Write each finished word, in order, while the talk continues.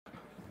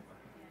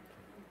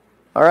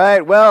All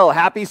right, well,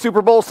 happy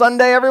Super Bowl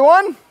Sunday,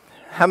 everyone.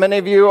 How many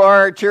of you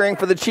are cheering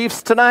for the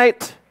Chiefs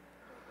tonight?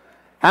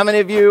 How many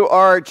of you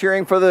are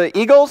cheering for the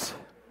Eagles?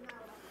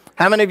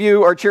 How many of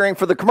you are cheering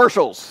for the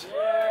commercials?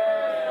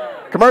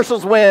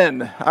 Commercials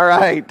win. All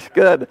right,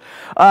 good.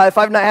 If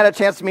I've not had a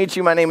chance to meet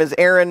you, my name is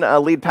Aaron,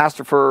 lead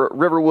pastor for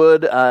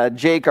Riverwood.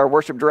 Jake, our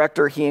worship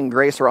director, he and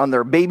Grace are on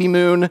their baby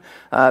moon.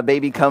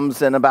 Baby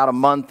comes in about a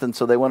month, and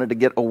so they wanted to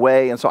get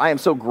away. And so I am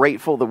so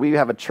grateful that we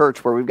have a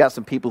church where we've got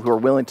some people who are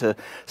willing to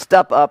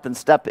step up and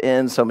step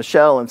in. So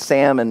Michelle and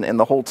Sam and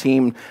the whole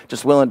team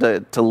just willing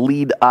to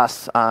lead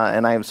us,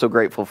 and I am so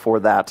grateful for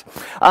that.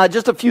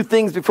 Just a few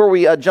things before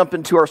we jump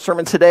into our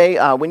sermon today.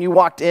 When you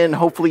walked in,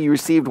 hopefully you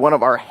received one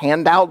of our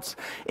handouts.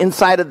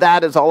 Inside of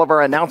that is all of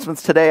our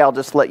announcements today. I'll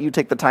just let you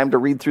take the time to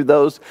read through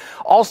those.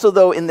 Also,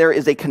 though, in there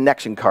is a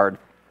connection card.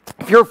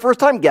 If you're a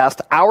first-time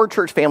guest, our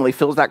church family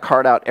fills that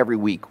card out every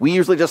week. We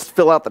usually just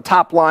fill out the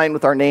top line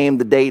with our name,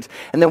 the date,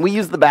 and then we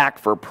use the back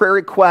for prayer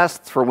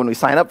requests, for when we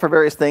sign up for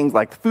various things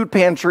like the food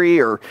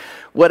pantry or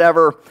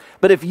whatever.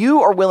 But if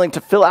you are willing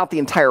to fill out the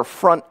entire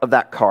front of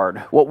that card,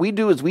 what we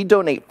do is we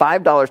donate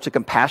 $5 to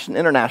Compassion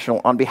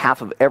International on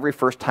behalf of every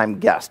first-time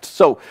guest.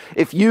 So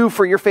if you,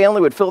 for your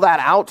family, would fill that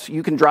out,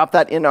 you can drop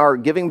that in our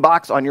giving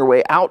box on your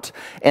way out,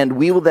 and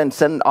we will then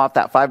send off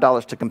that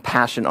 $5 to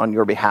Compassion on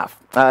your behalf.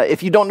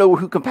 If you don't know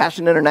who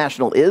Compassion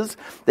International is,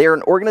 they are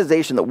an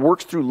organization that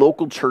works through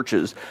local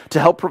churches to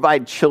help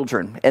provide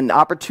children an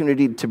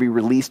opportunity to be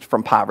released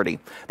from poverty.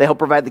 They help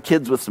provide the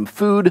kids with some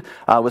food,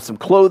 with some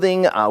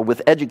clothing,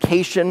 with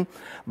education,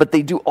 but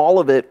they do all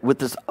of it with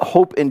this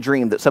hope and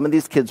dream that some of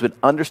these kids would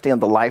understand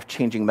the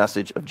life-changing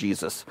message of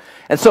Jesus.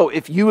 And so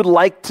if you would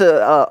like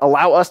to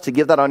allow us to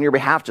give that on your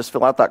behalf, just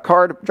fill out that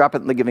card, drop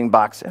it in the giving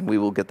box, and we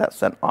will get that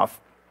sent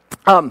off.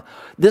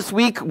 This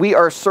week, we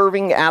are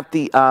serving at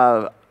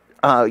the...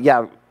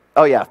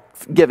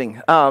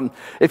 giving.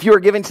 If you are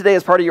giving today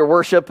as part of your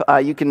worship,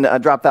 you can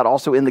drop that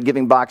also in the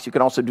giving box. You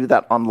can also do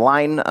that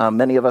online.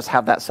 Many of us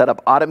have that set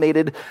up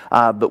automated,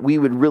 but we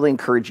would really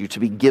encourage you to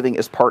be giving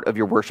as part of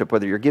your worship,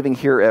 whether you're giving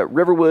here at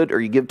Riverwood or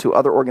you give to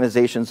other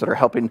organizations that are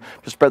helping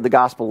to spread the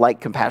gospel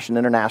like Compassion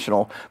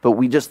International. But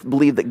we just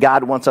believe that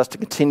God wants us to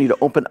continue to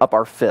open up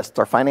our fists,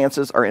 our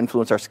finances, our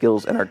influence, our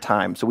skills, and our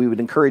time. So we would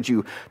encourage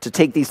you to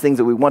take these things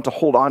that we want to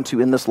hold on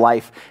to in this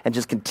life and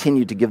just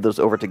continue to give those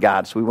over to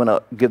God. So we want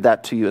to give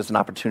that to you as an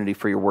opportunity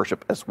for your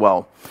worship as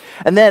well.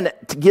 And then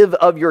to give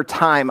of your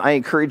time, I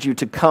encourage you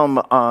to come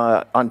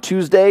on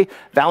Tuesday,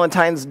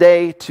 Valentine's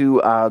Day,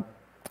 to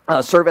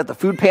serve at the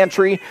food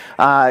pantry.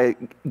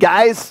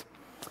 Guys,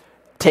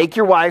 take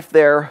your wife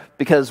there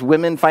because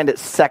women find it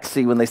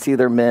sexy when they see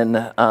their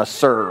men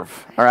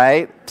serve, all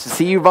right? To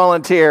see you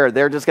volunteer,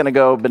 they're just going to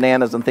go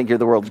bananas and think you're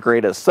the world's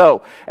greatest.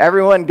 So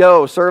everyone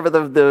go serve at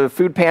the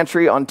food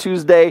pantry on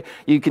Tuesday.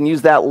 You can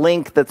use that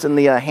link that's in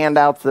the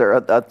handouts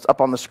that's up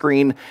on the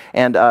screen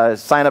and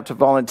sign up to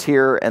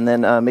volunteer, and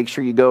then make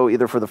sure you go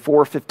either for the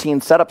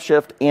 4:15 setup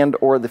shift and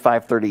or the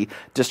 5:30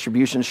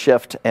 distribution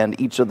shift, and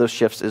each of those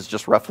shifts is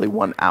just roughly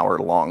 1 hour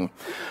long.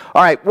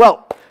 All right,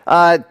 well,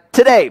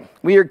 today,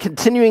 we are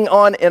continuing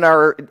on in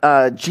our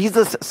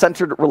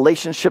Jesus-centered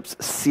relationships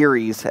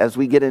series as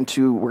we're going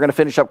to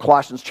finish up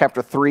Colossians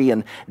chapter 3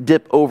 and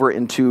dip over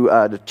into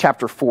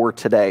chapter 4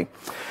 today.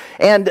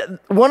 And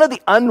one of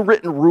the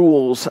unwritten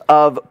rules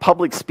of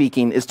public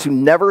speaking is to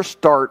never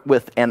start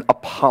with an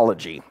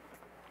apology.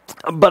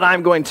 But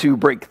I'm going to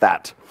break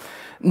that.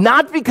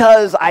 Not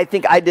because I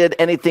think I did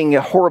anything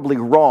horribly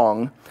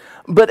wrong,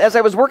 but as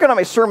I was working on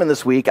my sermon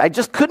this week, I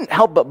just couldn't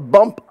help but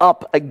bump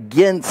up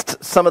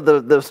against some of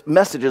the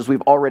messages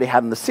we've already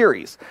had in the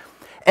series.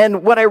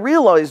 And what I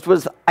realized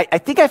was I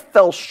think I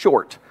fell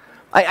short.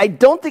 I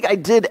don't think I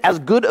did as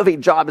good of a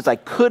job as I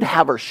could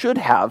have or should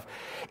have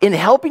in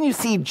helping you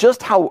see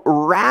just how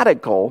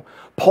radical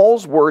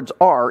Paul's words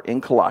are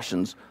in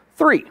Colossians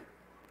 3.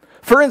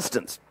 For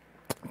instance,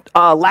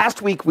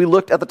 last week, we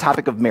looked at the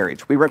topic of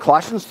marriage. We were in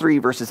Colossians 3,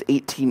 verses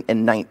 18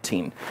 and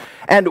 19.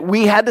 And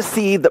we had to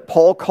see that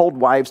Paul called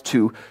wives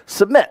to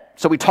submit.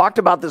 So we talked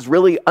about this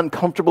really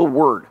uncomfortable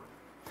word.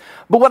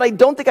 But what I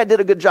don't think I did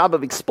a good job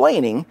of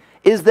explaining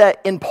is that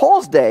in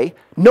Paul's day,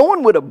 no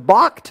one would have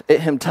balked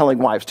at him telling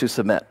wives to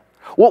submit.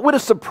 What would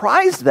have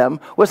surprised them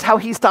was how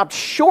he stopped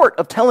short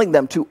of telling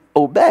them to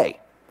obey.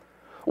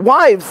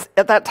 Wives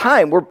at that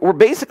time were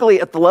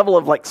basically at the level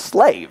of like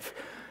slave.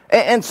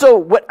 And so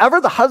whatever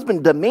the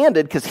husband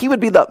demanded, because he would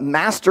be the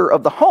master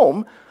of the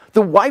home,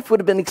 the wife would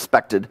have been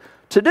expected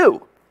to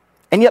do.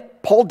 And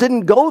yet Paul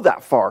didn't go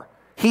that far.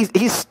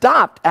 He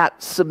stopped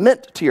at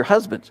submit to your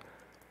husbands.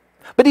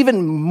 But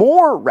even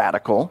more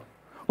radical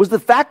was the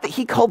fact that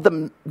he called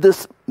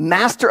this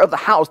master of the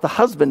house, the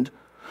husband,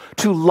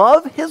 to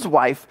love his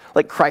wife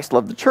like Christ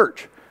loved the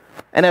church.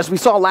 And as we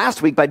saw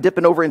last week by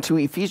dipping over into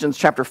Ephesians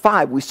chapter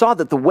 5, we saw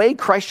that the way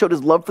Christ showed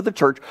his love for the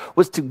church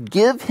was to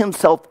give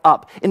himself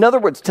up. In other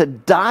words, to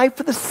die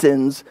for the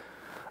sins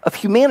of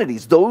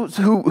humanities, those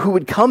who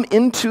would come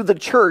into the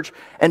church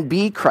and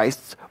be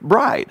Christ's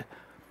bride.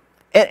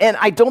 And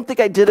I don't think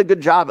I did a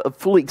good job of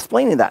fully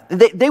explaining that.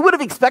 They would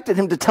have expected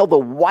him to tell the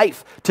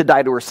wife to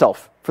die to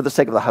herself for the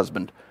sake of the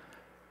husband.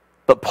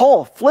 But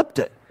Paul flipped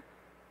it.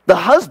 The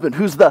husband,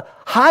 who's the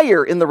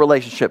higher in the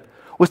relationship,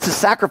 was to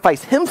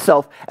sacrifice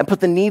himself and put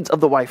the needs of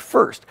the wife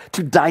first,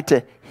 to die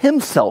to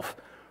himself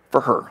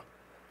for her.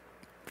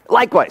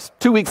 Likewise,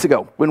 2 weeks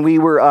ago, when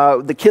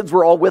the kids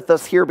were all with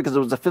us here because it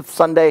was the fifth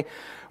Sunday,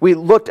 we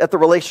looked at the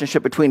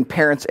relationship between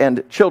parents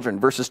and children,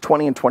 verses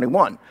 20 and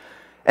 21.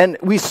 And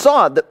we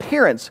saw that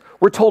parents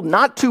were told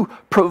not to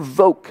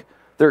provoke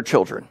their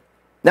children.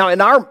 Now, in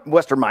our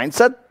Western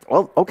mindset,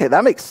 well, okay,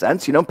 that makes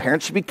sense.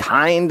 Parents should be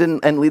kind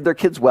and lead their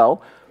kids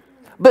well.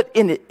 But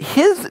in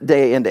his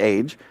day and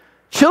age,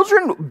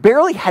 children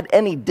barely had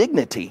any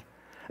dignity.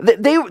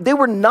 They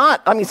were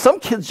not, some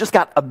kids just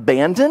got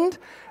abandoned.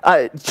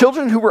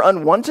 Children who were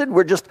unwanted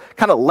were just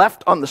kind of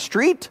left on the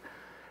street.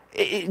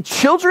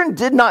 Children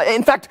did not,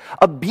 in fact,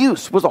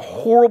 abuse was a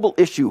horrible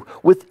issue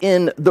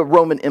within the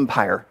Roman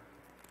Empire.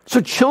 So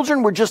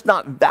children were just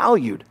not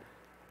valued.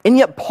 And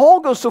yet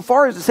Paul goes so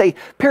far as to say,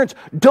 parents,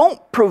 don't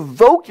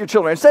provoke your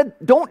children. Instead,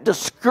 don't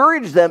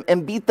discourage them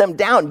and beat them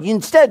down.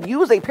 Instead,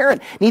 you as a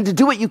parent need to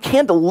do what you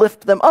can to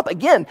lift them up.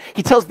 Again,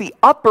 he tells the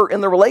upper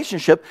in the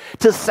relationship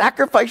to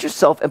sacrifice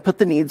yourself and put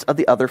the needs of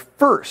the other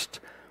first.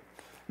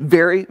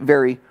 Very,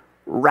 very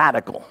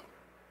radical.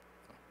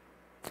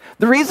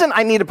 The reason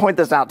I need to point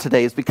this out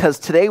today is because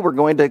today we're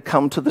going to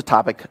come to the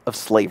topic of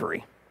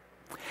slavery.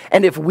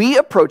 And if we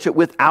approach it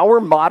with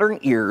our modern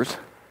ears,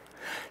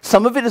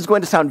 some of it is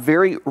going to sound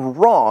very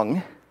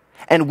wrong,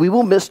 and we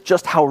will miss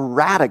just how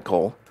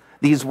radical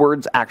these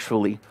words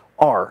actually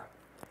are.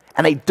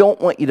 And I don't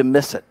want you to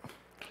miss it.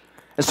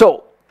 And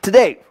so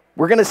today,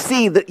 we're going to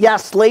see that,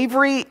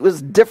 slavery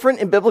was different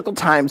in biblical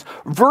times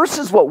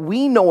versus what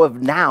we know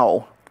of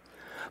now.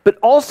 But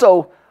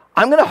also,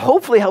 I'm going to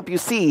hopefully help you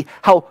see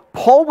how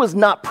Paul was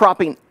not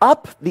propping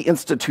up the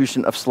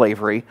institution of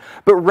slavery,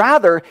 but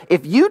rather,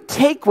 if you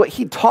take what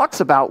he talks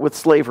about with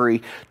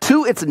slavery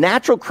to its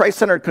natural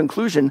Christ-centered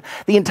conclusion,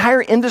 the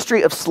entire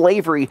industry of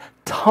slavery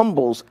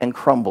tumbles and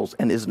crumbles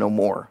and is no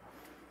more.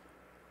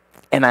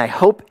 And I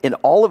hope in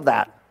all of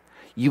that,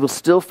 you will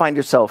still find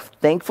yourself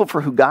thankful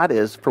for who God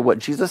is, for what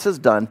Jesus has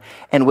done,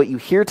 and what you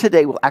hear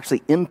today will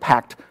actually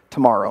impact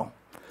tomorrow.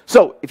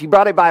 So, if you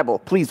brought a Bible,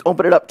 please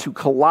open it up to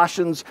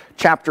Colossians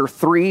chapter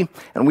 3,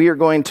 and we are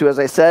going to, as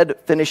I said,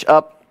 finish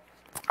up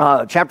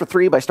chapter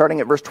 3 by starting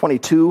at verse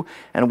 22,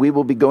 and we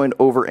will be going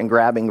over and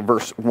grabbing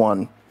verse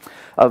 1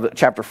 of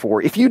chapter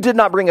 4. If you did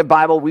not bring a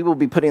Bible, we will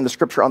be putting the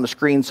scripture on the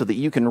screen so that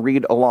you can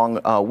read along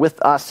with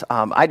us.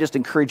 I just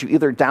encourage you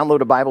either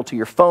download a Bible to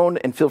your phone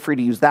and feel free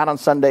to use that on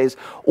Sundays,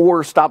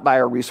 or stop by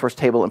our resource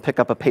table and pick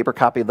up a paper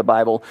copy of the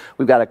Bible.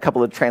 We've got a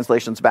couple of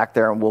translations back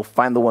there, and we'll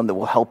find the one that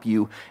will help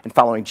you in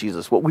following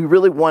Jesus. What we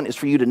really want is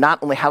for you to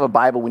not only have a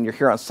Bible when you're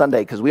here on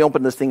Sunday, because we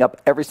open this thing up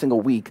every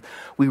single week.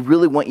 We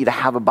really want you to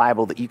have a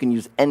Bible that you can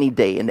use any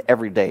day and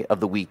every day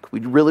of the week. We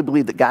really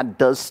believe that God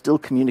does still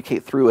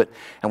communicate through it,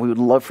 and we would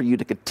love for you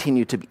to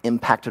continue to be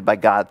impacted by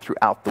God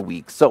throughout the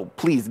week. So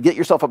please get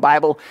yourself a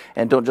Bible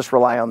and don't just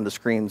rely on the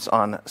screens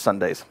on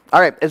Sundays. All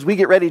right, as we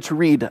get ready to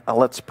read,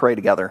 let's pray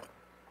together.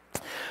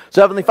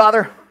 So Heavenly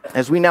Father,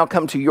 as we now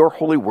come to your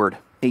holy word,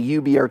 may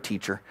you be our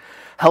teacher.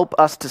 Help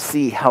us to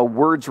see how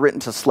words written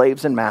to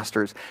slaves and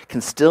masters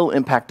can still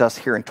impact us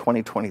here in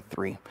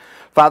 2023.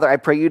 Father, I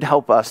pray you'd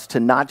help us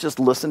to not just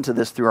listen to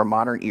this through our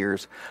modern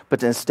ears, but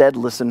to instead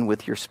listen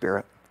with your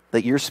Spirit.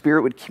 That your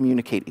Spirit would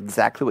communicate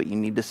exactly what you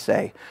need to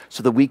say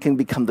so that we can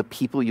become the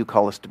people you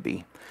call us to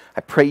be.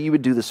 I pray you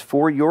would do this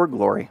for your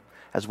glory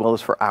as well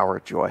as for our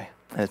joy.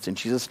 And it's in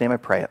Jesus' name I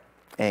pray it.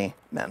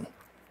 Amen.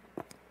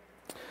 All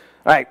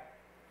right,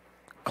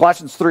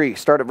 Colossians 3,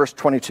 start at verse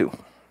 22.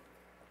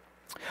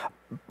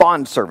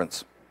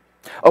 Bondservants,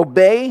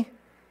 obey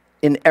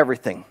in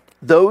everything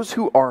those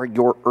who are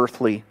your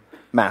earthly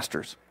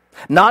masters,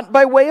 not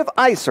by way of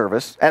eye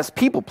service as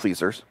people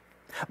pleasers,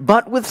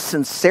 but with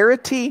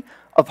sincerity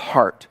of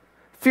heart,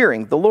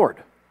 fearing the Lord.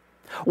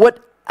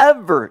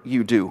 Whatever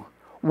you do,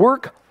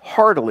 work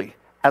heartily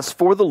as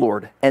for the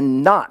Lord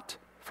and not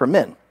for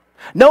men,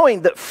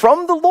 knowing that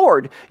from the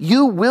Lord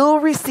you will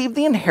receive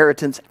the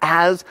inheritance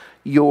as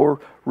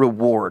your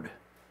reward.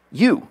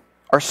 You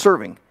are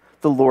serving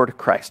the Lord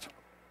Christ.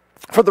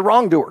 For the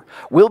wrongdoer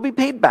will be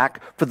paid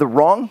back for the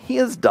wrong he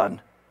has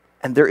done,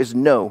 and there is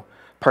no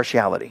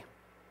partiality.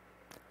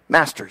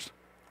 Masters,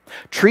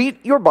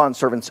 treat your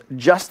bondservants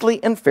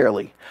justly and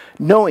fairly,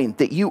 knowing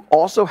that you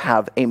also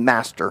have a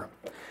master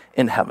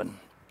in heaven.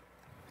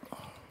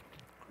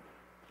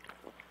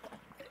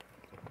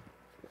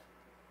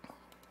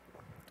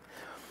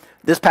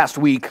 This past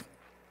week,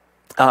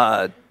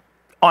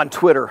 on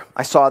Twitter,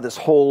 I saw this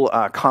whole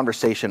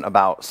conversation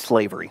about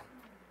slavery,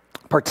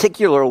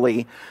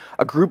 particularly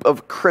a group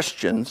of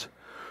Christians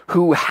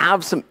who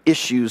have some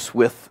issues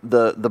with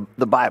the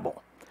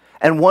Bible.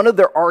 And one of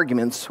their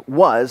arguments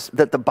was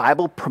that the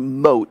Bible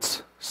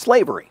promotes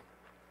slavery.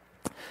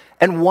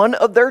 And one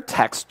of their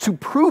texts to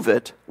prove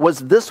it was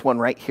this one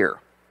right here.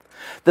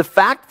 The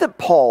fact that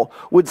Paul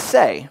would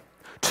say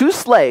to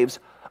slaves,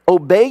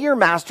 obey your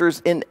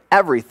masters in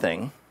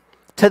everything,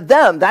 to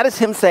them, that is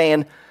him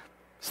saying,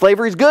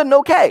 slavery is good and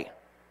okay.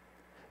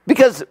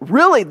 Because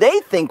really, they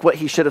think what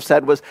he should have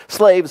said was,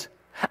 slaves,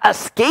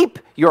 escape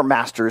your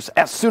masters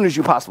as soon as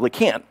you possibly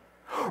can.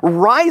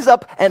 Rise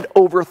up and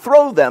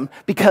overthrow them,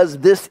 because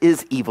this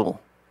is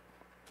evil.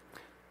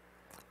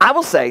 I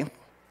will say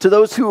to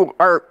those who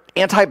are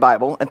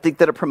anti-Bible and think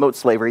that it promotes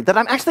slavery, that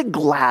I'm actually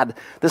glad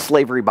that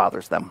slavery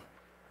bothers them.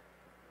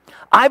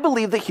 I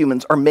believe that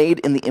humans are made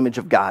in the image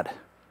of God.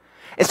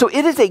 And so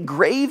it is a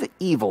grave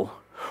evil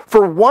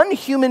for one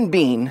human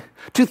being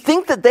to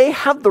think that they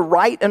have the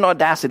right and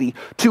audacity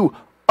to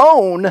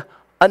own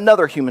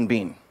another human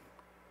being.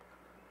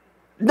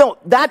 No,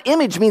 that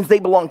image means they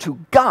belong to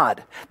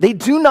God. They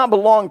do not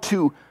belong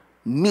to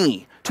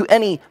me, to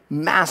any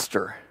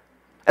master.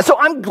 And so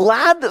I'm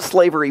glad that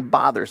slavery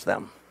bothers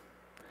them.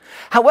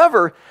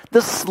 However,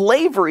 the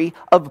slavery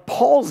of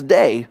Paul's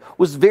day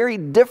was very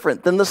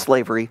different than the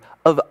slavery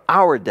of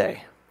our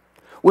day.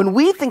 When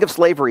we think of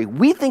slavery,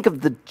 we think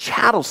of the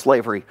chattel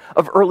slavery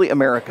of early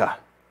America.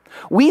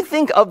 We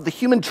think of the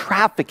human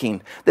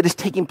trafficking that is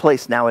taking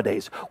place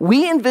nowadays.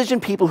 We envision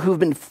people who've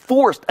been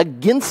forced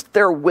against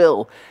their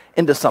will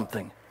into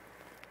something.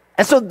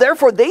 And so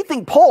therefore they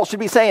think Paul should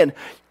be saying,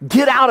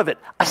 get out of it,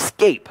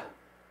 escape.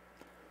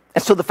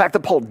 And so the fact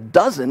that Paul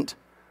doesn't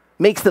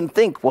makes them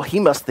think, well, he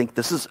must think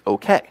this is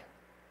okay.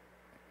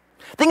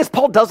 The thing is,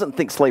 Paul doesn't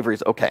think slavery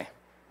is okay.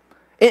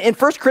 In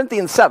 1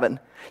 Corinthians 7,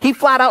 he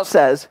flat out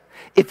says,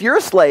 if you're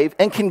a slave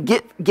and can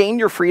gain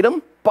your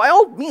freedom, by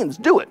all means,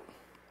 do it.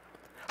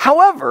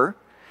 However,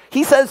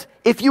 he says,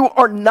 if you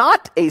are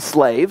not a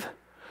slave,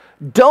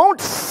 don't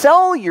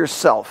sell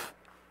yourself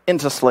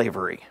into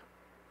slavery.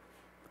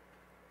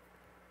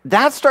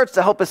 That starts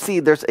to help us see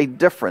there's a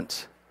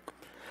difference.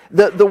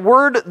 The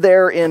word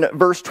there in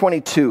verse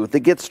 22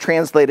 that gets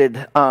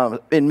translated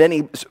in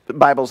many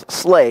Bibles,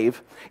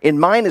 slave, in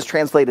mine is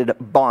translated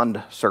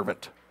bond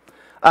servant.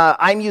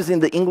 I'm using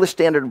the English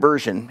Standard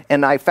Version,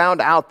 and I found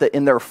out that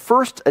in their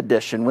first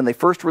edition, when they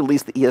first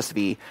released the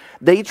ESV,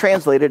 they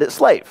translated it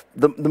slave.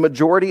 The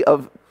majority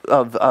of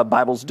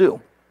Bibles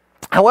do.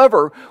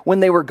 However, when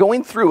they were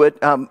going through it,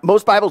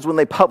 most Bibles, when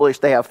they publish,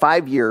 they have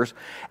 5 years,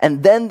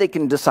 and then they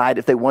can decide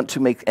if they want to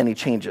make any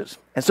changes.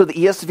 And so the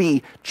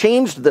ESV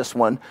changed this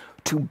one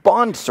to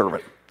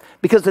bondservant,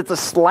 because it's a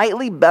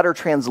slightly better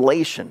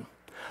translation.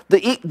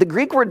 The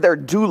Greek word there,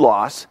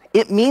 doulos,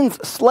 it means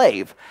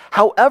slave.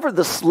 However,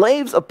 the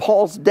slaves of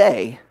Paul's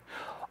day,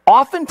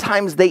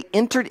 oftentimes they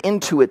entered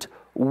into it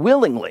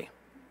willingly.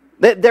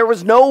 There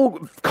was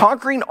no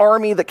conquering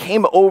army that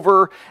came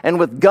over and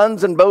with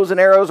guns and bows and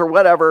arrows or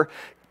whatever,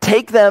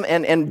 take them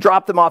and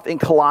drop them off in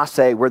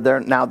Colossae where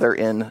they're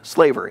in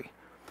slavery.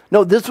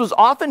 No, this was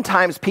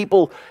oftentimes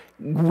people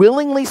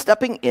willingly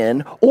stepping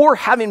in or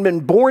having been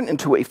born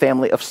into a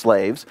family of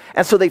slaves,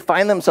 and so they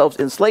find themselves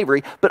in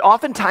slavery, but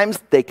oftentimes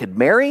they could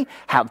marry,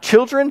 have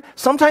children,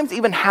 sometimes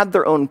even had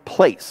their own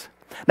place.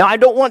 Now, I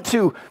don't want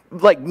to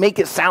make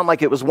it sound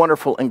like it was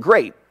wonderful and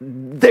great.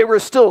 They were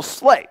still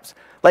slaves.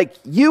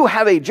 You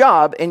have a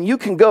job, and you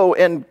can go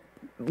and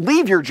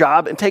leave your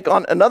job and take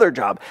on another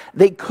job.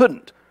 They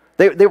couldn't.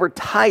 They were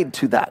tied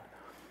to that.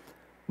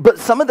 But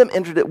some of them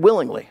entered it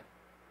willingly.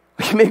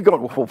 You may be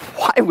going, well,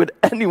 why would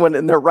anyone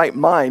in their right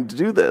mind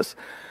do this?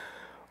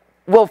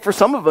 Well, for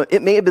some of them,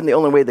 it may have been the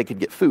only way they could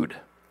get food.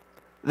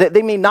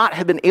 They may not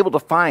have been able to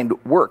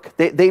find work.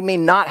 They may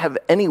not have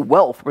any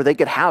wealth where they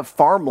could have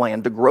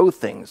farmland to grow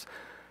things.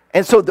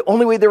 And so the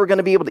only way they were going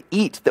to be able to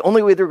eat, the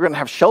only way they were going to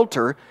have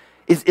shelter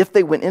is if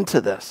they went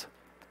into this.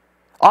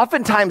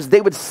 Oftentimes,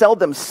 they would sell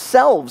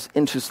themselves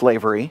into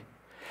slavery,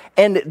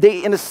 and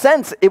they, in a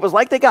sense, it was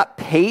like they got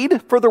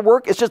paid for their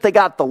work. It's just they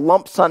got the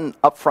lump sum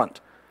up front.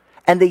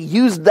 And they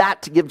used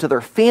that to give to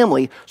their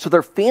family so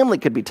their family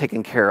could be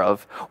taken care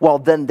of, while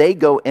then they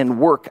go and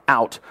work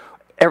out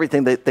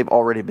everything that they've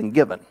already been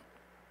given.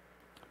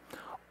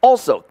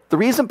 Also, the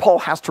reason Paul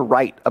has to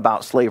write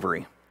about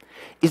slavery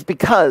is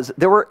because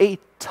there were a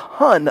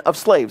ton of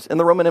slaves in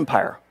the Roman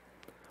Empire.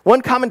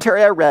 One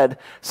commentary I read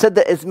said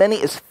that as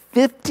many as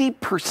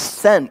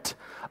 50%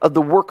 of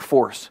the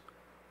workforce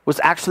was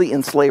actually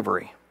in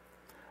slavery.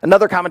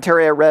 Another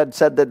commentary I read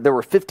said that there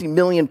were 50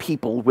 million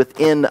people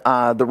within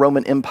the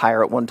Roman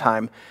Empire at one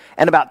time,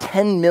 and about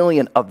 10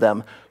 million of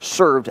them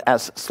served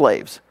as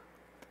slaves.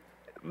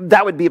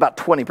 That would be about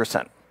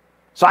 20%.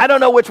 So I don't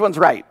know which one's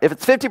right. If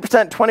it's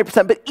 50%,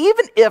 20%, but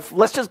even if,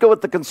 let's just go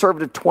with the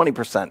conservative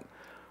 20%.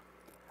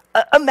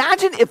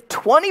 Imagine if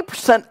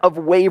 20% of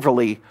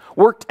Waverly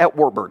worked at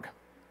Warburg.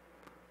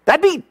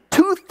 That'd be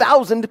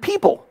 2,000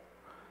 people.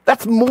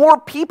 That's more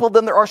people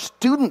than there are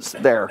students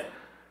there.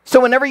 So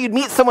whenever you'd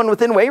meet someone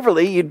within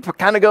Waverly, you'd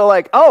kind of go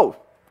like, oh,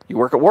 you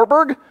work at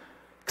Warburg?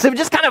 Because it would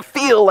just kind of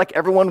feel like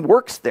everyone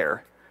works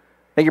there.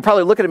 Now you're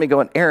probably looking at me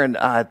going, Aaron,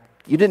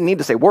 you didn't need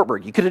to say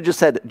Warburg. You could have just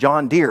said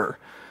John Deere.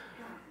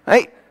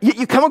 Right?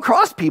 You come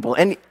across people,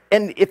 and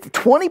if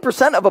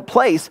 20% of a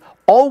place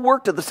all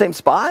worked at the same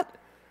spot,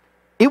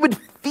 it would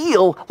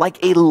feel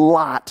like a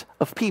lot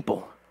of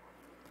people.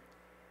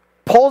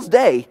 Paul's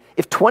day,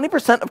 if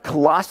 20% of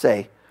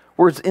Colossae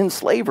was in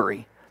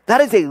slavery.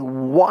 That is a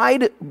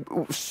wide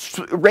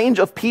range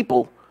of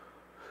people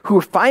who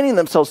are finding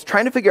themselves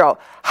trying to figure out,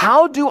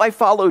 how do I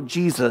follow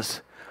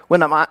Jesus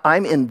when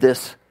I'm in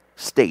this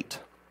state?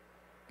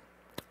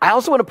 I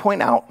also want to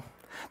point out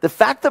the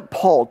fact that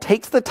Paul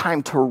takes the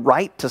time to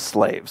write to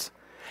slaves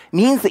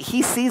means that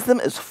he sees them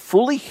as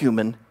fully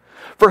human,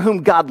 for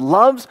whom God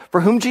loves,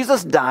 for whom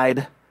Jesus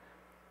died.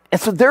 And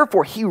so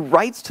therefore, he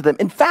writes to them.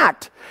 In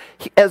fact,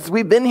 as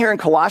we've been here in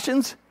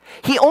Colossians,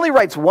 he only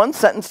writes one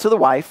sentence to the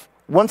wife,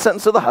 one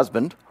sentence to the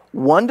husband,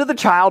 one to the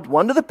child,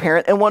 one to the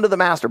parent, and one to the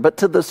master. But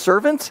to the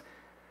servants,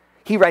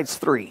 he writes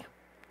 3.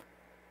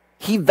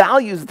 He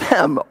values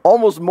them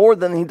almost more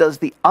than he does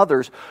the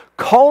others,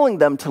 calling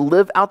them to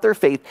live out their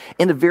faith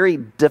in a very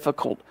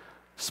difficult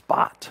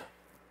spot.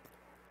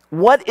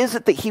 What is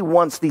it that he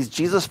wants these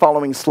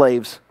Jesus-following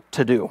slaves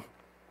to do?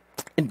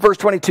 In verse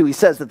 22, he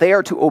says that they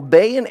are to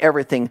obey in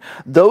everything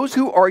those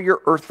who are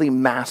your earthly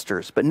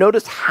masters. But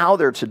notice how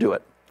they're to do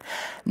it.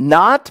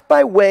 Not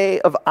by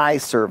way of eye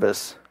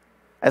service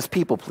as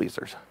people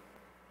pleasers.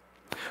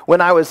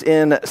 When I was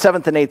in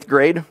 7th and 8th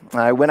grade,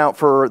 I went out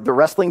for the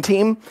wrestling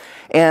team,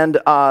 and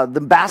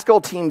the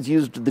basketball teams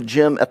used the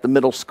gym at the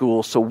middle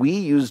school, so we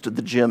used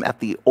the gym at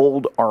the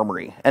old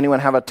armory. Anyone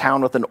have a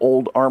town with an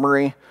old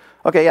armory?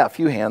 Okay, yeah, a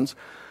few hands.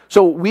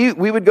 So we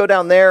would go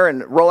down there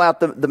and roll out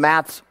the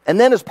mats, and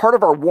then as part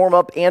of our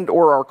warm-up and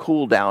or our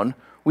cool-down,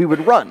 we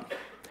would run.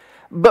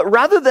 But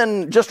rather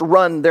than just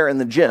run there in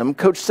the gym,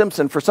 Coach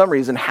Simpson, for some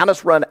reason, had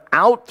us run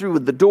out through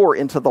the door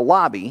into the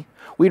lobby.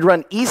 We'd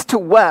run east to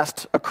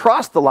west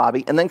across the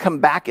lobby and then come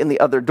back in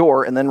the other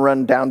door and then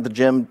run down the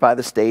gym by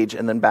the stage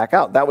and then back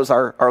out. That was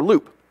our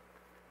loop.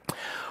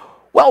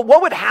 Well,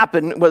 what would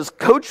happen was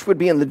Coach would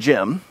be in the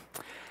gym,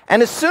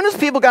 and as soon as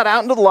people got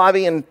out into the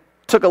lobby and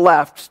took a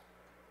left,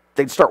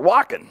 they'd start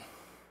walking.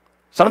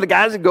 Some of the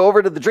guys would go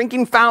over to the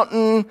drinking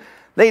fountain.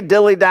 They'd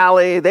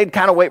dilly-dally. They'd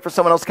kind of wait for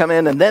someone else to come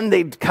in, and then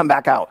they'd come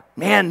back out.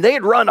 Man,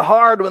 they'd run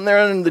hard when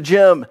they're in the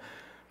gym,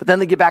 but then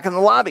they'd get back in the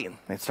lobby, and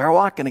they'd start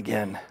walking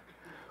again.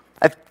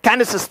 I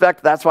kind of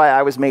suspect that's why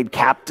I was made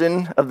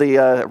captain of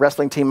the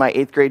wrestling team my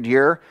 8th grade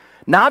year.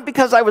 Not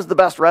because I was the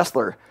best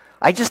wrestler.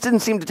 I just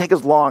didn't seem to take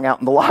as long out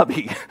in the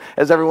lobby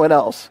as everyone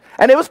else.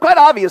 And it was quite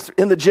obvious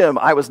in the gym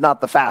I was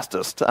not the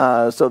fastest.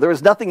 So there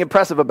was nothing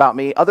impressive about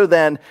me other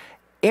than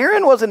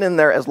Aaron wasn't in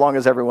there as long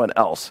as everyone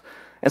else.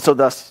 And so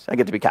thus, I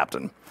get to be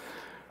captain.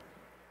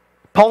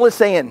 Paul is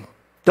saying,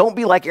 don't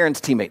be like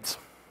Aaron's teammates.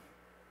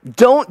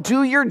 Don't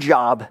do your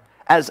job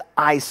as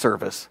eye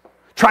service,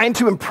 trying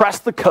to impress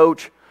the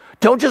coach.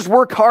 Don't just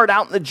work hard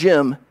out in the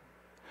gym.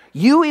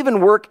 You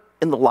even work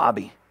in the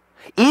lobby.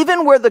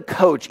 Even where the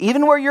coach,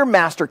 even where your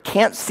master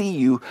can't see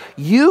you,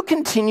 you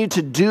continue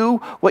to do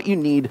what you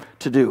need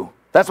to do.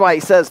 That's why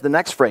he says the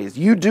next phrase,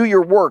 you do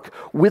your work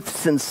with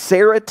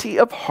sincerity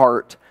of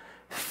heart,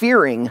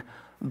 fearing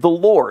the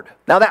Lord.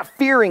 Now that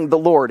fearing the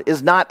Lord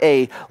is not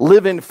a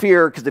live in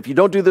fear, because if you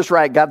don't do this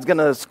right, God's going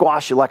to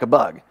squash you like a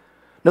bug.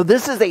 No,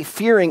 this is a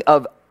fearing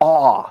of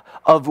awe,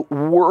 of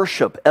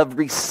worship, of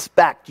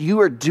respect. You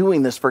are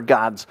doing this for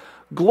God's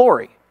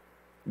glory.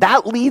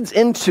 That leads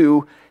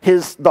into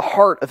the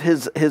heart of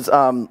his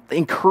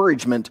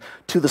encouragement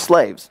to the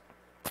slaves.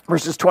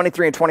 Verses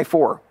 23 and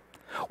 24.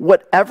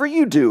 Whatever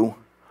you do,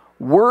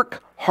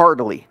 work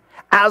heartily,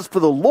 as for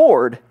the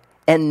Lord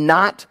and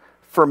not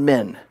for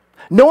men,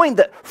 knowing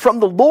that from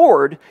the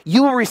Lord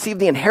you will receive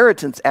the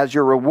inheritance as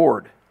your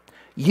reward.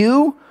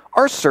 You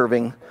are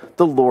serving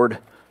the Lord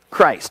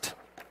Christ.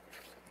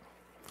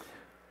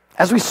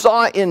 As we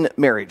saw in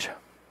marriage,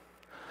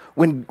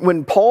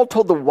 when Paul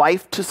told the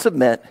wife to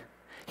submit,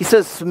 he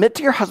says, submit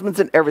to your husbands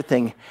in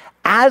everything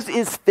as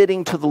is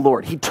fitting to the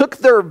Lord. He took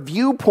their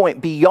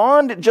viewpoint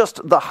beyond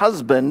just the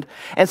husband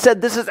and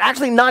said, this is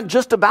actually not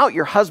just about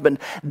your husband.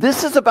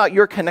 This is about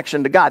your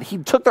connection to God. He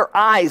took their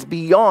eyes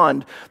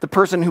beyond the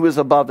person who is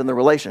above in the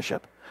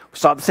relationship. We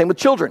saw the same with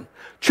children.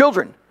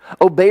 Children,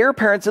 obey your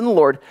parents in the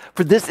Lord,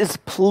 for this is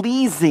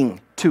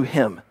pleasing to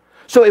him.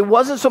 So it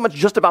wasn't so much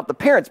just about the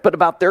parents, but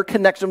about their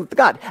connection with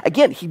God.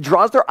 Again, he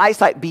draws their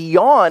eyesight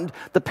beyond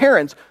the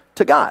parents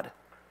to God.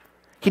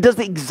 He does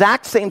the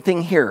exact same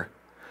thing here.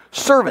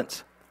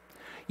 Servants,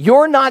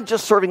 you're not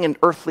just serving an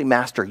earthly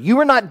master. You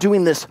are not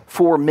doing this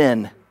for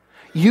men.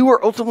 You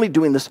are ultimately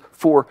doing this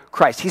for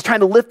Christ. He's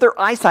trying to lift their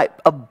eyesight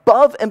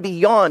above and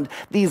beyond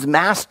these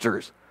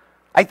masters.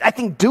 I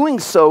think doing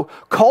so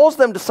calls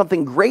them to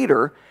something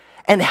greater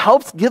and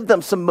helps give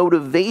them some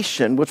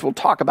motivation, which we'll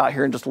talk about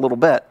here in just a little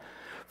bit,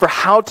 for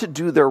how to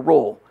do their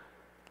role.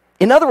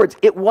 In other words,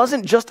 it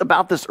wasn't just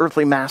about this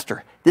earthly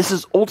master. This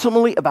is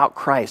ultimately about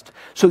Christ.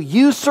 So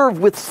you serve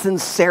with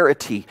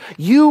sincerity.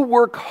 You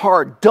work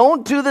hard.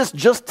 Don't do this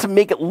just to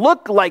make it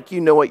look like you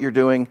know what you're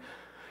doing.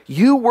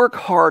 You work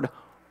hard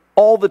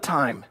all the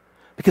time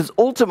because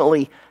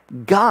ultimately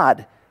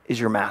God is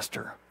your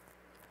master.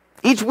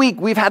 Each week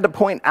we've had to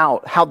point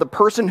out how the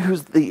person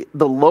who's the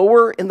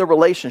lower in the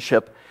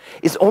relationship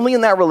is only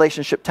in that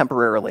relationship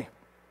temporarily.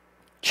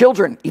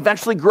 Children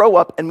eventually grow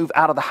up and move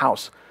out of the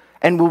house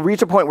and will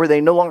reach a point where they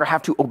no longer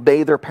have to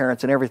obey their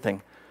parents and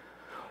everything.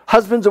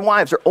 Husbands and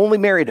wives are only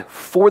married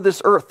for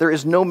this earth. There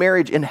is no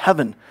marriage in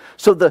heaven.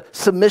 So the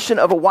submission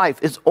of a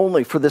wife is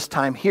only for this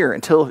time here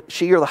until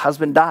she or the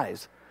husband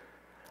dies.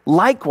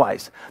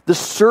 Likewise, the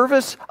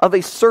service of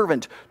a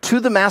servant to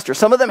the master.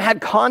 Some of them had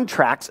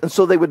contracts, and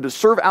so they would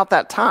serve out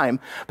that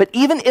time. But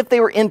even if they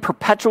were in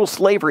perpetual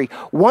slavery,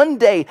 one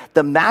day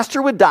the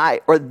master would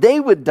die or they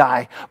would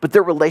die, but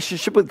their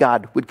relationship with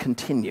God would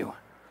continue.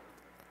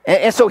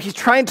 And so he's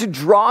trying to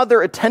draw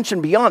their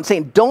attention beyond,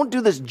 saying, don't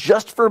do this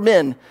just for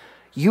men.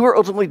 You are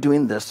ultimately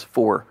doing this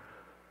for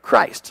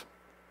Christ.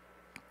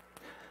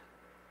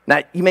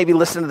 Now, you may be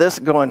listening to this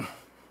and going,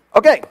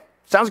 okay,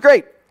 sounds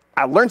great.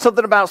 I learned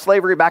something about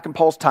slavery back in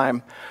Paul's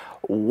time.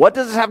 What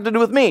does this have to do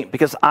with me?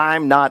 Because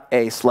I'm not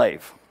a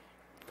slave.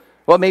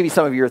 Well, maybe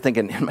some of you are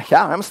thinking,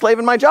 yeah, I'm a slave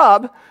in my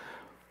job.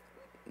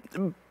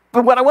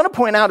 But what I want to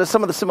point out is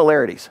some of the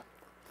similarities.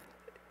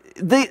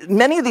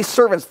 Many of these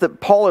servants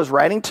that Paul is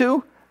writing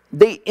to,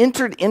 they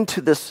entered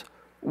into this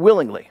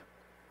willingly.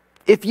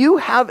 If you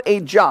have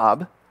a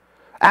job,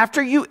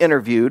 after you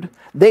interviewed,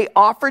 they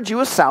offered you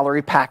a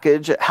salary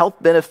package, health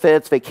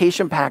benefits,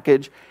 vacation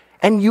package,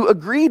 and you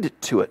agreed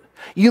to it.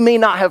 You may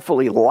not have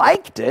fully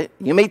liked it.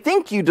 You may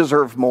think you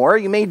deserve more.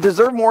 You may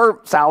deserve more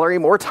salary,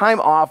 more time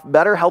off,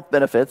 better health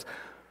benefits,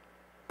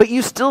 but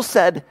you still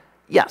said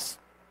yes.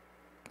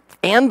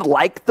 And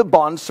like the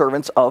bond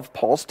servants of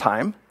Paul's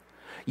time,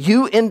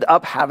 you end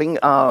up having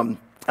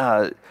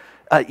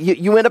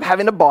you end up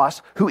having a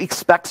boss who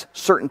expects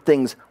certain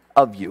things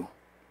of you.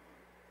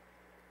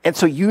 And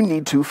so you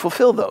need to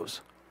fulfill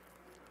those.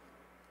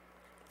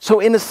 So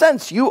in a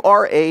sense, you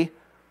are a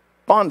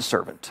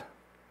bondservant.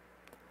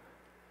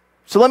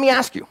 So let me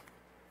ask you,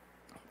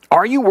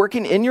 are you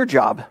working in your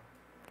job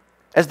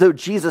as though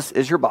Jesus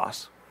is your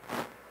boss?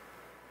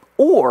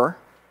 Or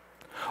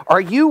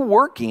are you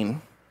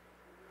working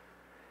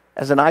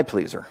as an eye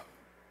pleaser,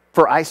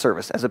 for eye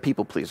service, as a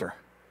people pleaser?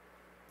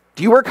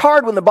 Do you work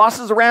hard when the boss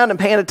is around and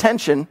paying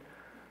attention,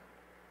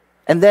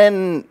 and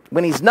then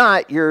when he's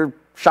not, you're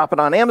shopping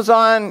on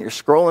Amazon, you're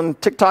scrolling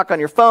TikTok on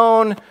your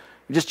phone,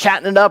 you're just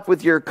chatting it up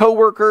with your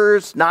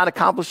coworkers, not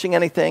accomplishing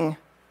anything?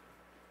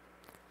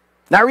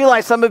 Now, I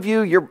realize some of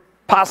you, you're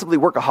possibly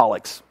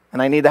workaholics,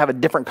 and I need to have a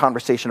different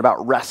conversation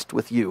about rest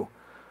with you.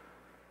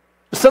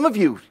 But some of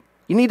you,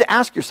 you need to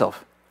ask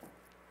yourself,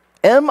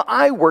 am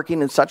I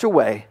working in such a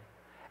way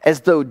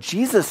as though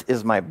Jesus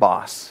is my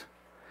boss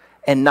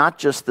and not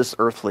just this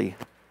earthly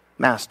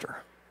master?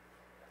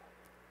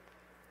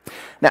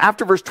 Now,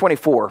 after verse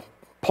 24,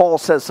 Paul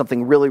says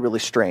something really, really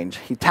strange.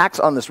 He tacks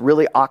on this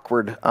really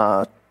awkward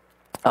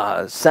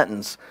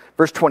sentence,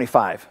 verse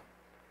 25.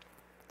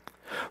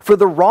 For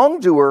the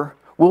wrongdoer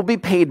will be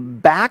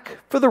paid back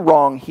for the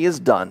wrong he has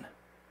done,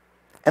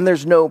 and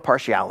there's no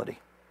partiality.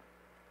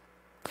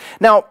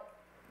 Now,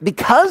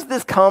 because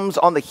this comes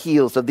on the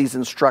heels of these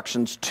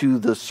instructions to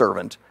the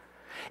servant,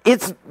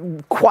 it's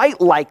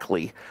quite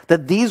likely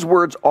that these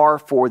words are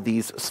for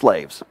these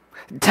slaves,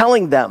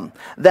 telling them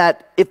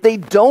that if they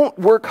don't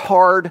work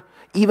hard,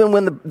 even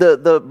when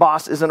the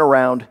boss isn't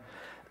around,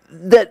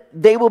 that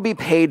they will be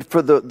paid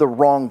for the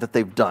wrong that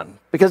they've done.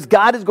 Because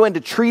God is going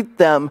to treat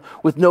them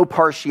with no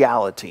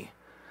partiality.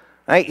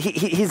 Right?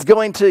 He's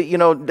going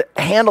to,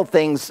 handle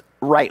things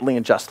rightly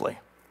and justly.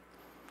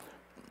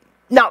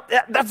 Now,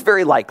 that's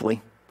very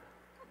likely.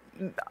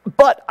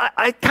 But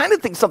I kind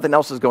of think something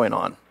else is going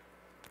on.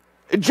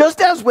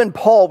 Just as when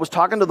Paul was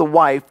talking to the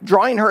wife,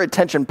 drawing her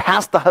attention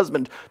past the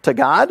husband to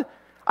God,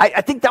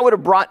 I think that would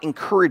have brought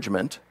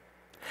encouragement.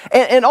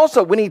 And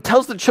also, when he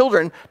tells the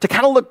children to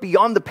kind of look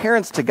beyond the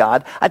parents to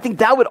God, I think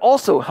that would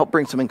also help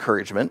bring some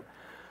encouragement.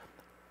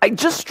 I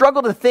just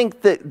struggle to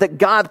think that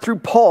God, through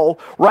Paul,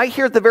 right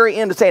here at the very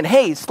end, is saying,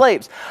 hey,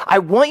 slaves, I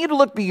want you to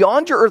look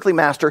beyond your earthly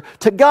master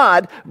to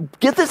God,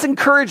 get this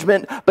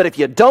encouragement, but if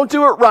you don't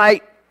do it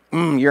right,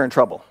 you're in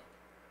trouble.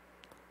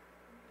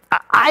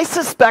 I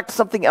suspect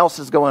something else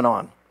is going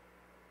on.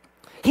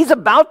 He's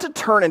about to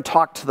turn and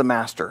talk to the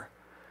master.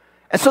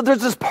 And so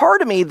there's this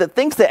part of me that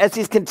thinks that as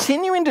he's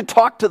continuing to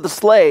talk to the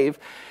slave,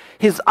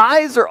 his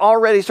eyes are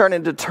already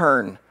starting to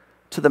turn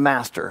to the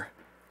master.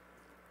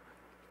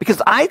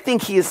 Because I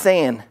think he is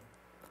saying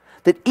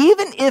that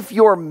even if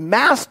your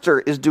master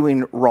is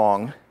doing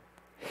wrong,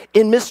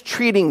 in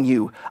mistreating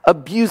you,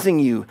 abusing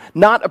you,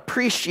 not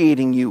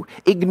appreciating you,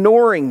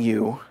 ignoring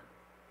you,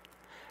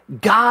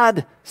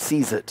 God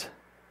sees it.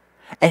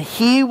 And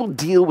he will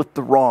deal with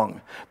the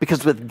wrong.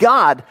 Because with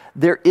God,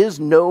 there is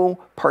no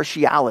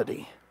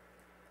partiality.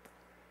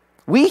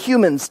 We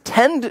humans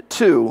tend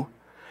to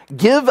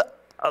give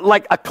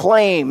like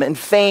acclaim and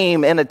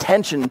fame and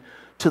attention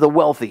to the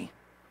wealthy,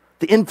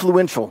 the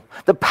influential,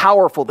 the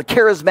powerful, the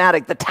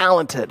charismatic, the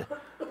talented.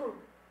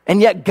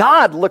 And yet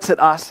God looks at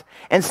us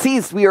and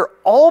sees we are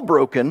all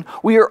broken,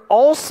 we are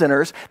all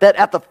sinners, that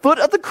at the foot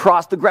of the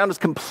cross, the ground is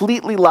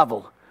completely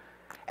level.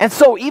 And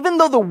so even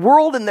though the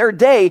world in their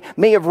day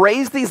may have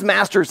raised these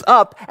masters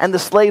up and the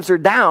slaves are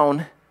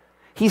down,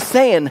 he's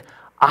saying,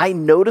 I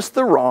noticed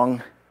the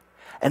wrong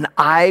and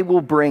I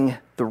will bring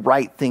the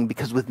right thing,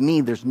 because with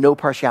me, there's no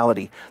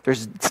partiality.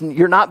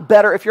 You're not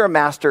better if you're a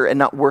master and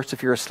not worse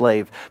if you're a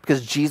slave,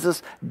 because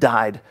Jesus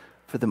died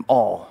for them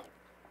all.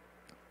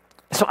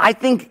 So I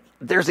think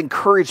there's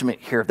encouragement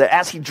here that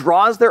as he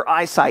draws their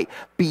eyesight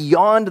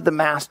beyond the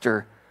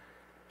master,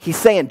 he's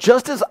saying,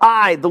 just as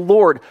I, the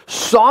Lord,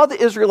 saw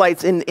the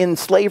Israelites in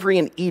slavery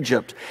in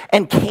Egypt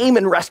and came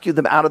and rescued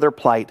them out of their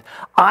plight,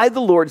 I,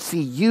 the Lord,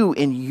 see you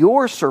in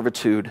your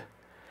servitude,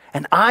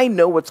 and I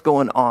know what's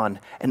going on,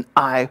 and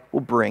I will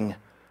bring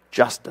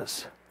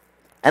justice.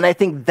 And I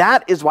think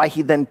that is why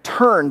he then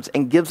turns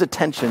and gives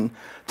attention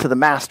to the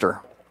master.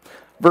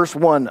 Verse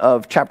 1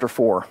 of chapter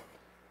 4.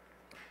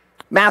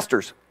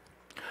 Masters,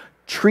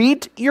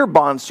 treat your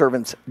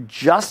bondservants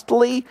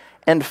justly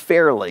and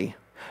fairly,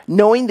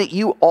 knowing that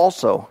you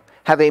also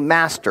have a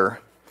master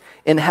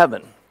in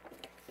heaven.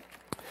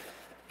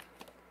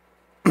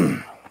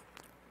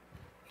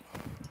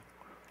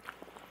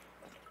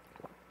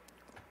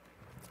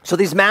 So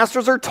these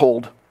masters are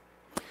told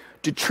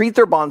to treat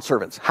their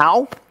bondservants.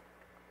 How?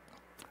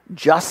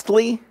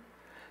 Justly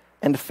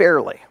and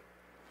fairly.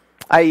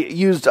 I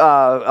used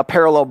a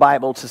parallel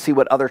Bible to see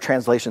what other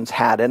translations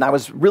had, and I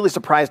was really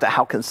surprised at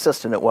how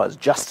consistent it was.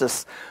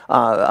 Justice,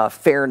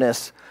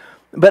 fairness.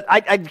 But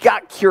I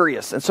got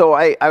curious, and so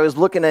I was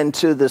looking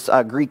into this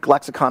Greek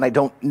lexicon. I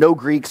don't know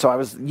Greek, so I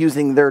was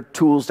using their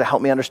tools to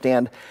help me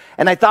understand.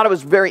 And I thought it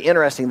was very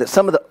interesting that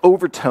some of the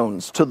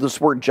overtones to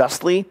this word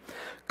justly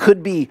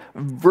could be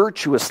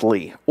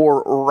virtuously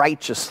or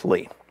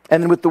righteously.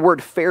 And then with the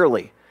word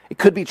fairly, it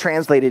could be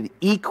translated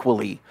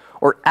equally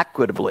or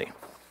equitably.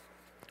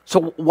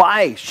 So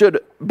why should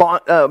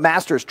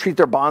masters treat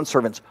their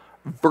bondservants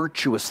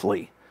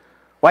virtuously?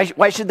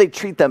 Why should they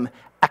treat them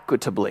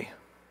equitably?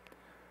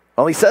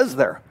 Well, he says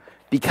there,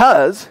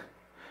 because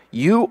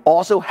you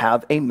also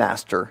have a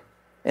master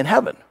in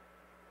heaven.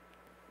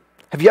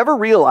 Have you ever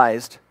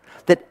realized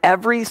that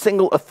every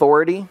single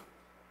authority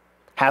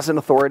has an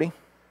authority?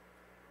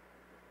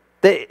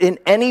 That in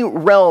any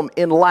realm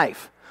in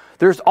life,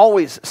 there's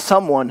always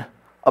someone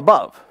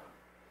above.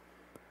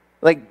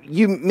 Like,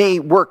 you may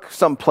work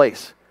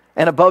someplace,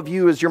 and above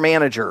you is your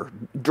manager,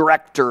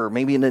 director,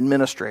 maybe an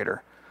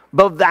administrator.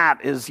 Above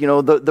that is,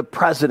 the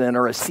president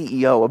or a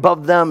CEO.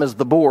 Above them is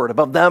the board.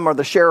 Above them are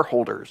the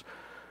shareholders.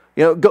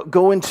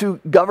 Go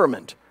into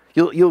government.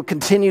 You'll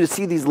continue to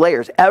see these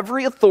layers.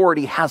 Every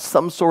authority has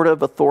some sort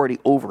of authority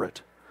over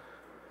it.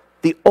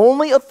 The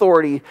only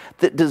authority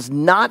that does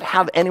not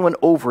have anyone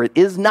over it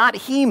is not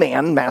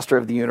He-Man, master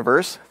of the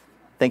universe.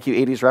 Thank you,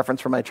 80s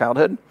reference from my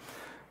childhood.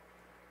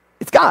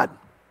 It's God.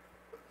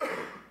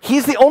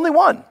 He's the only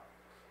one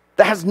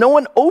that has no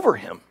one over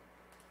him.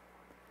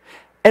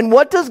 And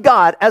what does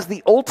God, as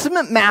the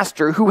ultimate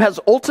master who has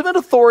ultimate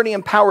authority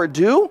and power,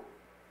 do?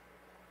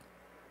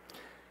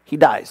 He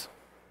dies.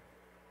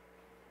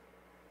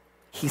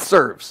 He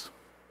serves.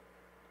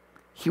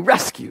 He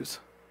rescues.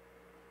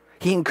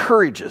 He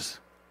encourages.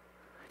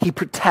 He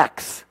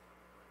protects.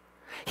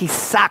 He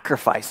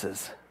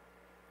sacrifices.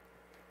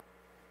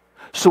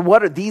 So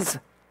what are these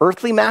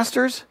earthly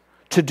masters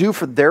to do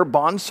for their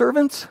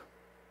bondservants?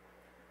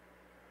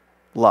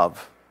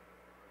 Love,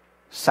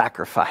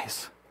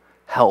 sacrifice,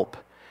 help,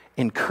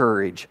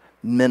 encourage,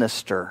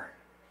 minister.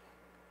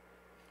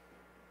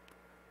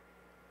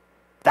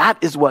 That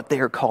is what they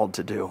are called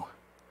to do.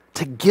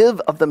 To give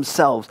of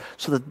themselves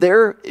so that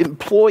their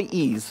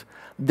employees,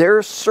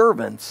 their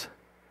servants,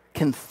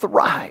 can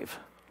thrive.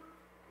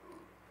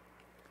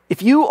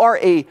 If you are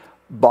a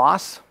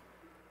boss,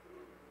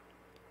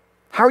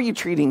 how are you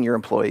treating your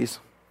employees?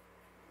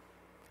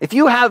 If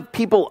you have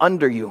people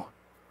under you,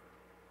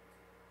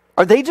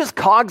 are they just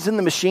cogs in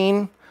the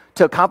machine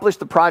to accomplish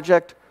the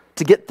project,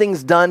 to get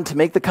things done, to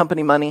make the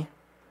company money?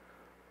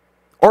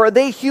 Or are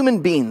they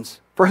human beings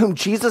for whom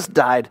Jesus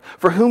died,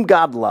 for whom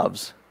God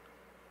loves?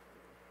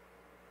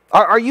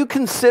 Are you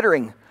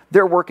considering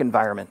their work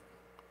environment?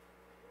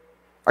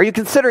 Are you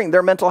considering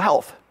their mental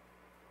health?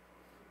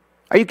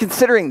 Are you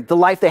considering the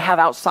life they have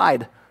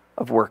outside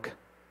of work?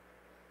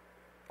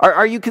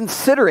 Are you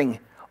considering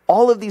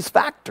all of these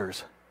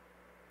factors?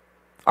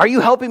 Are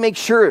you helping make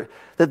sure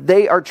that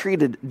they are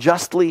treated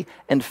justly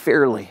and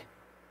fairly?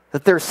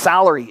 That their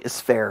salary is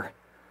fair?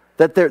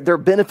 That their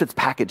benefits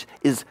package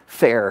is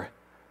fair?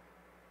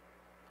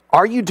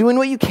 Are you doing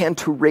what you can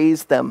to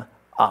raise them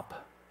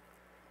up?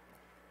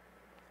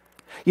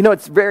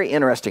 It's very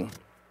interesting.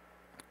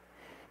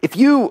 If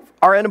you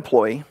are an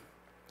employee,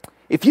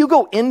 if you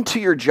go into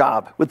your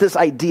job with this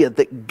idea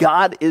that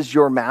God is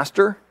your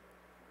master,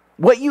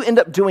 what you end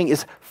up doing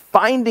is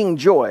finding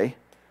joy,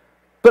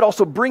 but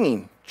also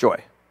bringing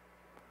joy.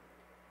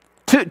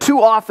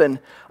 Too often,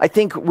 I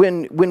think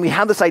when we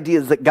have this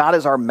idea that God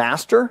is our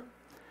master,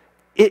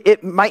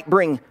 it might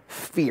bring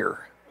fear.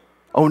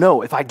 Oh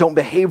no, if I don't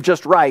behave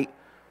just right,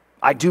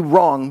 I do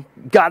wrong,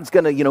 God's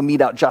going to,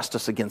 mete out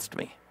justice against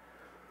me.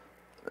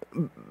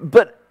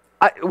 But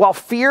while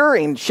fear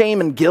and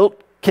shame and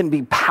guilt can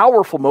be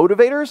powerful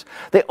motivators,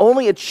 they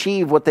only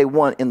achieve what they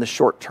want in the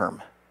short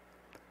term.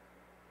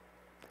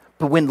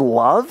 But when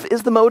love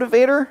is the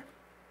motivator,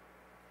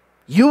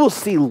 you will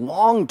see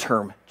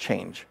long-term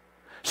change.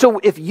 So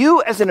if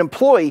you as an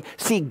employee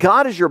see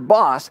God as your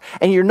boss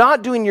and you're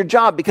not doing your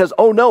job because,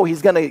 oh no,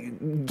 he's going to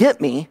get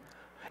me.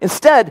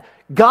 Instead,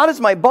 God is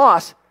my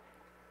boss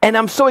and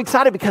I'm so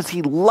excited because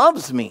he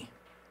loves me.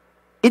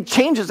 It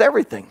changes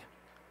everything.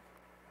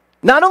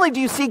 Not only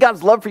do you see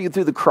God's love for you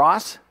through the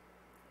cross,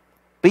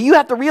 but you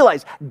have to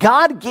realize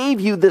God gave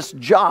you this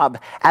job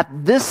at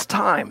this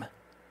time.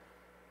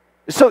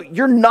 So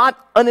you're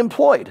not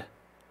unemployed.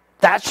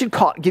 That should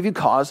give you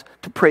cause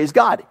to praise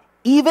God,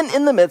 even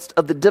in the midst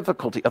of the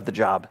difficulty of the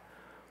job.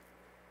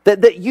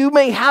 That you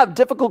may have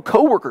difficult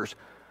coworkers,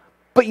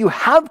 but you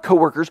have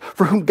coworkers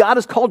for whom God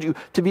has called you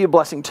to be a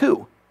blessing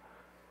to.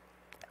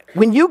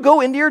 When you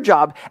go into your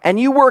job and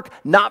you work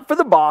not for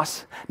the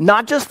boss,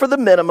 not just for the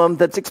minimum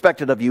that's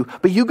expected of you,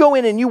 but you go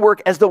in and you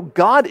work as though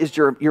God is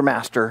your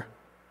master,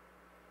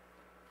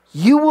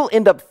 you will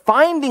end up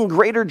finding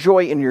greater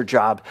joy in your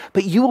job,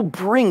 but you will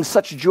bring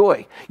such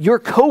joy. Your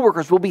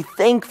coworkers will be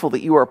thankful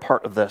that you are a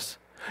part of this.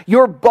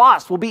 Your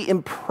boss will be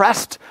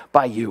impressed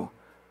by you.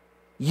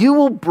 You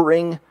will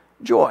bring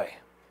joy.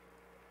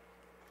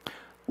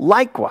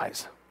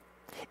 Likewise,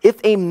 if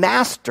a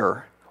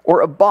master or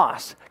a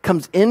boss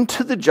comes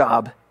into the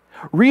job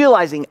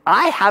realizing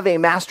I have a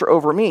master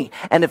over me,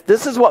 and if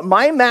this is what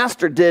my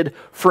master did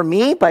for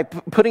me by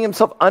putting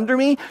himself under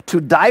me to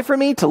die for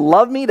me, to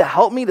love me, to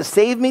help me, to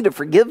save me, to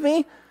forgive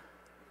me,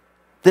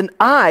 then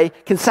I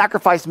can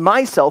sacrifice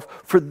myself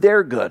for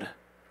their good.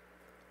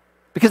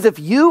 Because if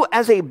you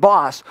as a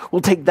boss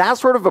will take that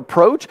sort of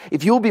approach,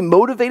 if you will be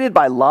motivated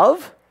by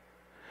love,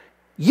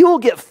 you will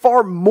get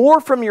far more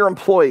from your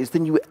employees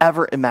than you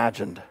ever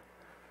imagined.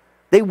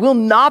 They will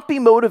not be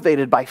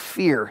motivated by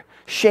fear,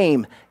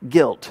 shame,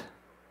 guilt.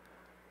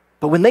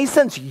 But when they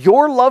sense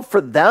your love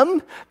for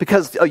them,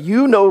 because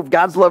you know of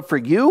God's love for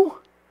you,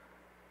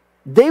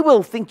 they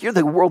will think you're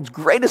the world's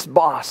greatest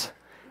boss,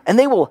 and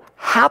they will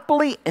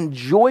happily and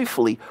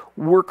joyfully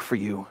work for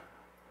you.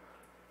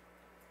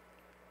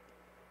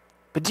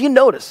 But do you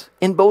notice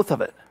in both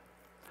of it,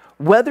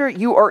 whether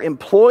you are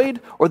employed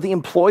or the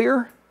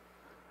employer,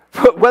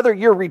 whether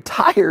you're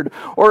retired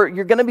or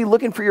you're going to be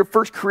looking for your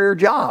first career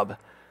job,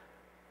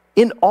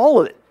 in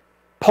all of it,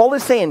 Paul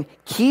is saying,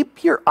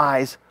 keep your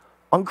eyes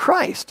on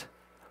Christ.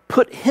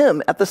 Put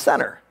him at the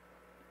center.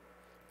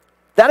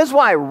 That is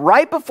why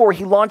right before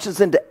he launches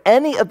into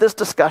any of this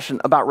discussion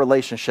about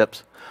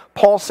relationships,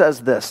 Paul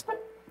says this,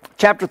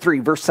 chapter 3,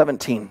 verse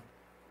 17.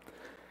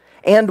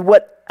 And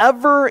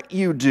whatever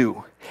you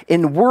do,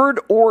 in word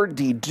or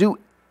deed, do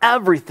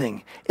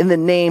everything in the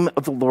name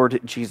of the Lord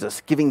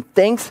Jesus, giving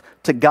thanks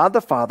to God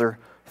the Father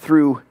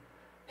through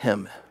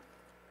him.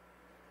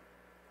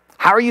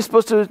 How are you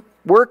supposed to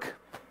work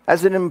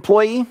as an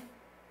employee?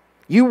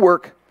 You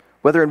work,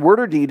 whether in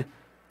word or deed,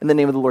 in the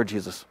name of the Lord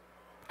Jesus.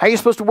 How are you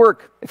supposed to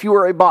work if you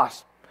are a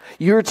boss?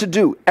 You're to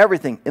do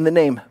everything in the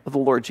name of the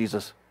Lord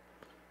Jesus.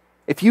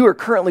 If you are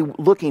currently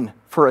looking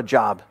for a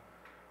job,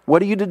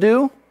 what are you to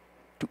do?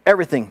 Do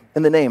everything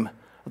in the name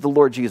of the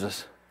Lord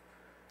Jesus.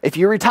 If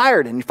you're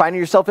retired and you find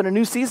yourself in a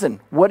new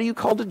season, what are you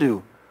called to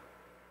do?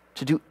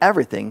 To do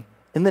everything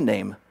in the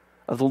name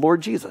of the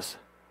Lord Jesus.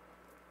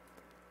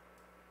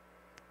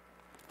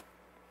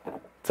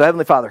 So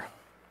Heavenly Father,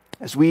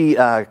 as we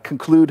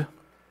conclude,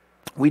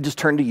 we just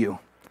turn to you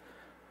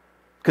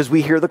because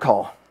we hear the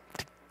call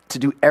to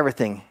do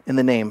everything in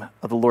the name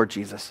of the Lord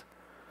Jesus.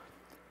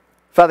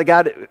 Father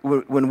God,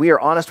 when we are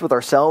honest with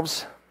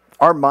ourselves,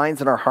 our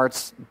minds and our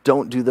hearts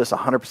don't do this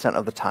 100%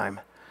 of the time.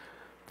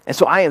 And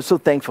so I am so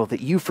thankful that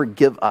you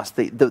forgive us.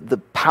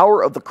 The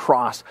power of the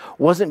cross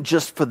wasn't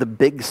just for the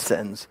big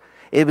sins.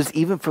 It was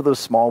even for those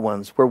small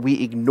ones where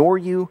we ignore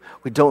you,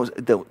 we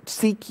don't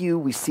seek you,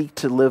 we seek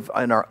to live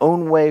in our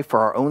own way for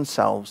our own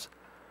selves.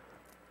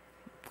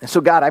 And so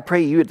God, I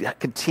pray you would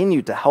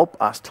continue to help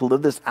us to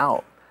live this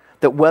out,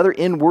 that whether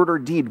in word or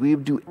deed, we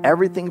would do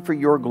everything for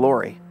your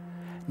glory,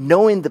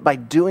 knowing that by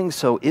doing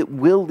so, it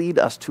will lead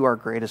us to our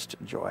greatest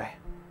joy.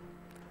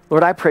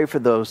 Lord, I pray for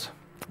those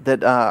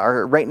that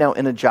are right now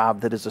in a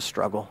job that is a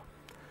struggle.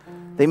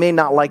 They may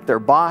not like their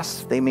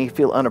boss. They may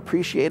feel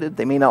unappreciated.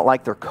 They may not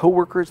like their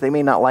coworkers. They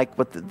may not like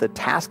what the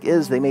task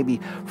is. They may be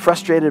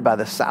frustrated by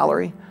the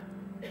salary.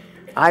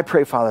 I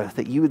pray, Father,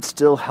 that you would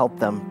still help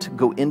them to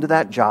go into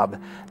that job,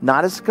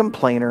 not as a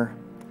complainer,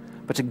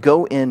 but to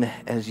go in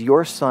as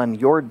your son,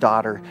 your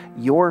daughter,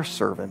 your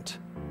servant.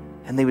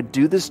 And they would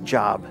do this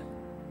job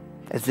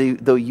as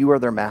though you are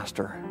their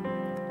master.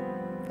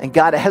 And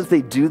God, as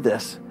they do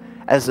this,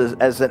 as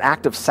an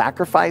act of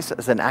sacrifice,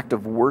 as an act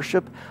of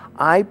worship,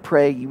 I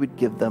pray you would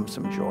give them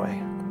some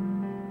joy.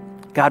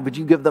 God, would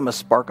you give them a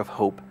spark of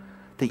hope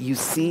that you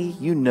see,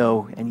 you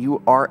know, and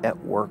you are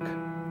at work.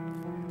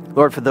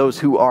 Lord, for those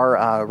who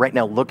are right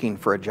now looking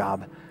for a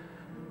job,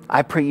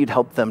 I pray you'd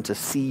help them to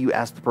see you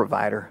as the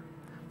provider,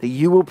 that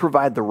you will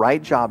provide the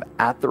right job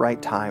at the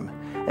right time,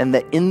 and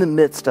that in the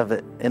midst of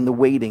it, in the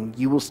waiting,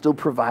 you will still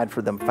provide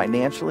for them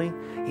financially,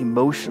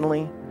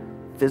 emotionally,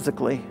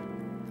 physically.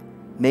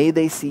 May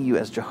they see you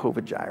as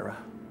Jehovah Jireh.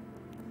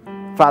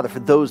 Father, for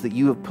those that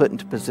you have put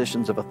into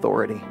positions of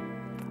authority,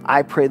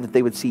 I pray that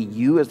they would see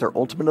you as their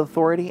ultimate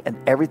authority, and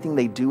everything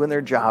they do in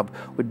their job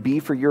would be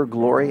for your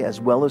glory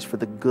as well as for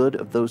the good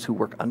of those who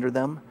work under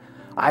them.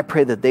 I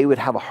pray that they would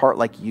have a heart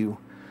like you,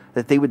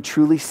 that they would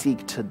truly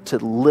seek to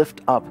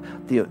lift up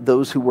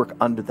those who work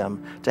under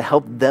them, to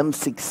help them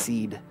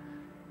succeed,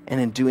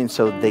 and in doing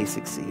so, they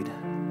succeed.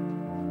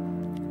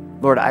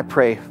 Lord, I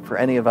pray for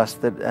any of us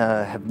that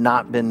have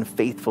not been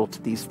faithful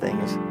to these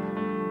things,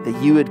 that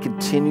you would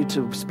continue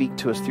to speak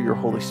to us through your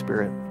Holy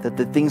Spirit, that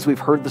the things we've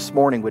heard this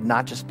morning would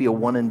not just be a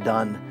one and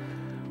done,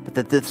 but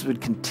that this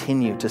would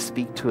continue to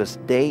speak to us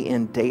day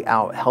in, day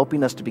out,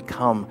 helping us to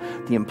become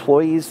the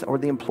employees or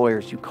the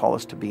employers you call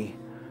us to be.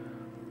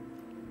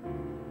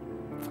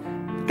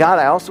 God,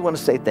 I also want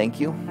to say thank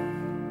you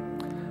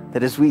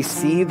that as we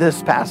see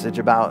this passage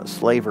about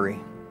slavery,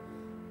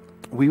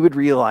 we would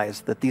realize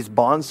that these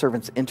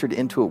bondservants entered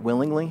into it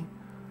willingly,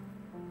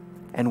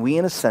 and we,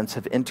 in a sense,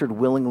 have entered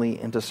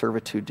willingly into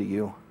servitude to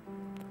you.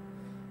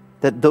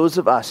 That those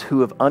of us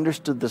who have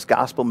understood this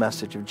gospel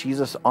message of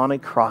Jesus on a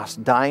cross,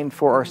 dying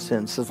for our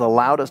sins, has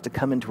allowed us to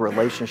come into a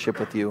relationship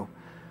with you,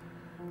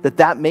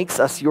 that makes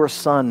us your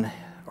son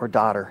or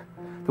daughter,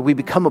 that we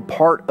become a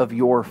part of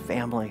your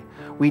family.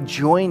 We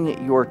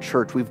join your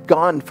church. We've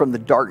gone from the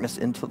darkness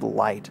into the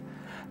light.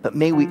 But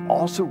may we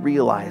also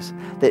realize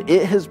that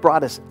it has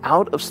brought us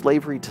out of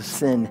slavery to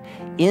sin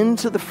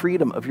into the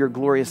freedom of your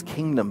glorious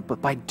kingdom.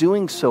 But by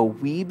doing so,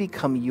 we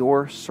become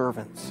your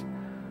servants.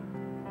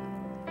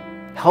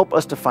 Help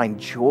us to find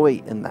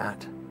joy in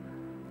that.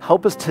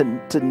 Help us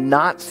to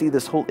not see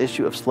this whole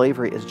issue of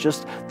slavery as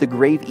just the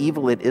grave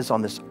evil it is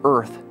on this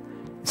earth.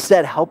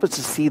 Instead, help us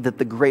to see that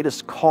the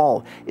greatest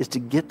call is to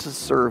get to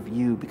serve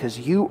you, because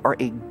you are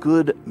a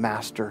good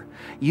master.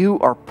 You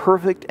are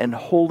perfect and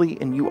holy,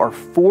 and you are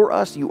for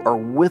us, you are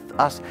with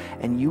us,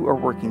 and you are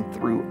working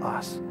through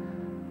us.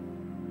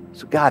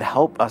 So God,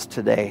 help us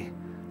today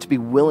to be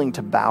willing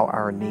to bow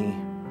our knee,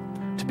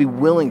 to be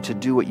willing to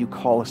do what you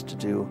call us to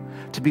do,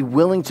 to be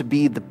willing to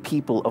be the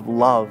people of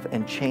love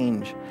and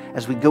change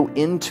as we go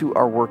into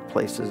our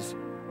workplaces.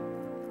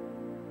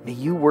 May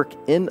you work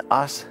in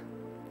us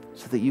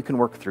so that you can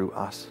work through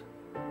us.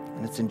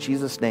 And it's in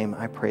Jesus' name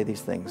I pray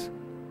these things.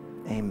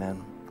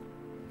 Amen.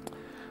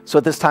 So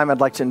at this time,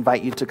 I'd like to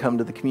invite you to come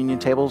to the communion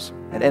tables.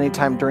 At any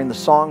time during the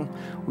song,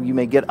 you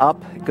may get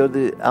up, go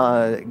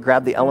to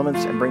grab the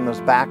elements and bring those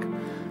back.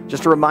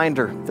 Just a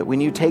reminder that when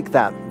you take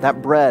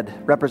that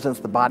bread represents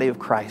the body of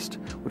Christ,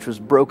 which was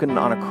broken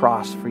on a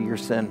cross for your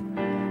sin.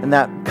 And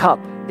that cup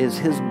is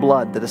his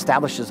blood that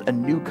establishes a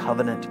new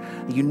covenant.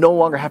 You no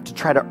longer have to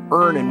try to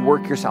earn and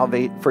work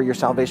for your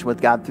salvation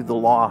with God through the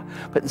law,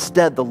 but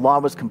instead the law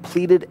was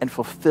completed and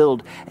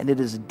fulfilled, and it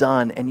is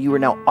done, and you are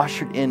now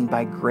ushered in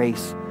by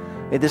grace.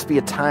 May this be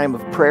a time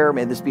of prayer.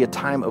 May this be a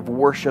time of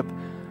worship.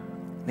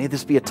 May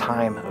this be a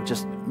time of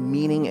just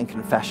meaning and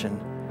confession.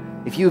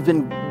 If you've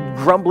been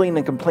grumbling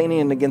and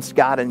complaining against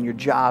God in your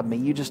job, may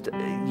you just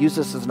use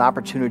this as an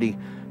opportunity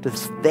to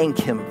thank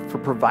him for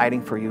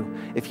providing for you.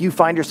 If you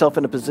find yourself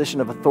in a position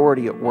of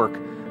authority at work,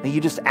 may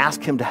you just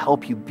ask him to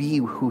help you be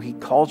who he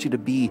calls you to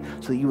be,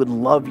 so that you would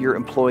love your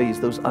employees,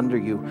 those under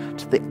you,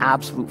 to the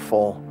absolute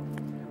full.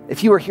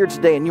 If you are here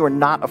today and you are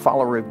not a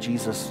follower of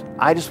Jesus,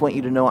 I just want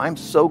you to know I'm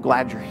so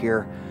glad you're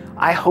here.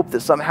 I hope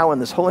that somehow in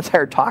this whole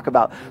entire talk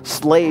about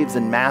slaves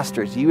and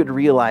masters, you would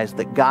realize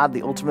that God,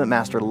 the ultimate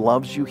master,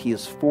 loves you, he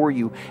is for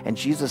you, and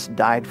Jesus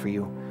died for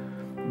you.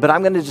 But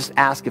I'm going to just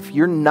ask, if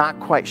you're not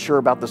quite sure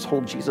about this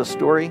whole Jesus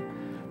story,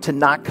 to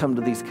not come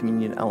to these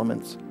communion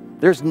elements.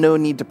 There's no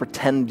need to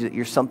pretend that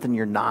you're something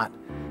you're not.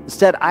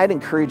 Instead, I'd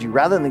encourage you,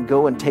 rather than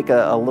go and take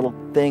a little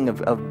thing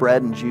of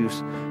bread and juice,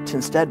 to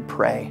instead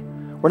pray.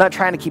 We're not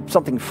trying to keep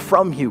something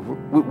from you.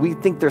 We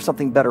think there's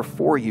something better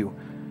for you.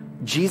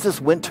 Jesus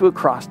went to a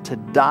cross to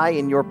die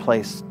in your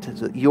place, so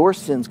that your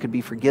sins could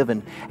be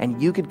forgiven, and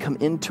you could come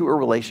into a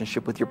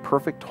relationship with your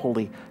perfect,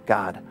 holy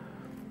God.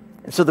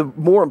 And so the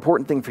more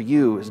important thing for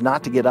you is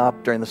not to get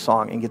up during the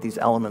song and get these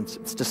elements.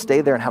 It's to stay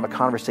there and have a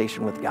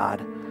conversation with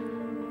God.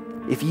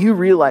 If you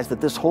realize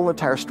that this whole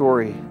entire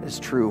story is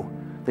true,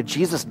 that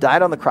Jesus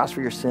died on the cross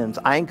for your sins,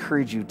 I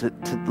encourage you to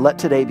let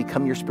today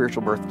become your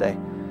spiritual birthday,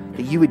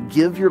 that you would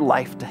give your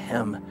life to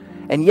him.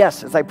 And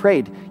yes, as I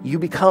prayed, you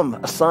become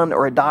a son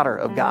or a daughter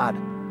of God.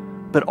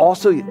 But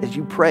also, as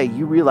you pray,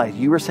 you realize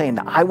you are saying,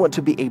 I want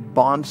to be a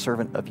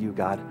bondservant of you,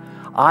 God.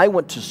 I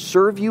want to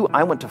serve you.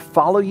 I want to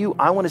follow you.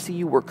 I want to see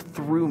you work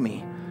through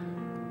me.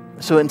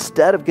 So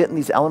instead of getting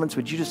these elements,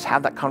 would you just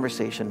have that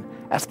conversation,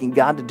 asking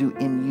God to do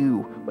in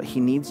you what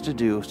he needs to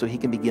do so he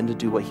can begin to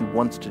do what he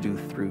wants to do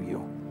through you.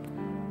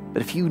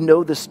 But if you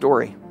know this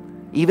story,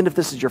 even if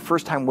this is your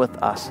first time with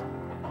us,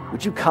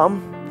 would you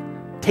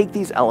come, take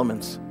these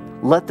elements,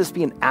 let this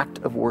be an act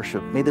of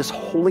worship. May this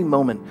holy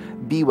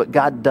moment be what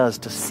God does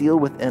to seal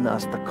within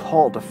us the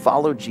call to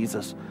follow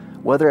Jesus,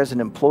 whether as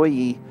an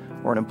employee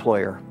or an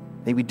employer.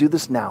 May we do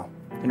this now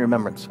in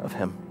remembrance of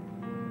him.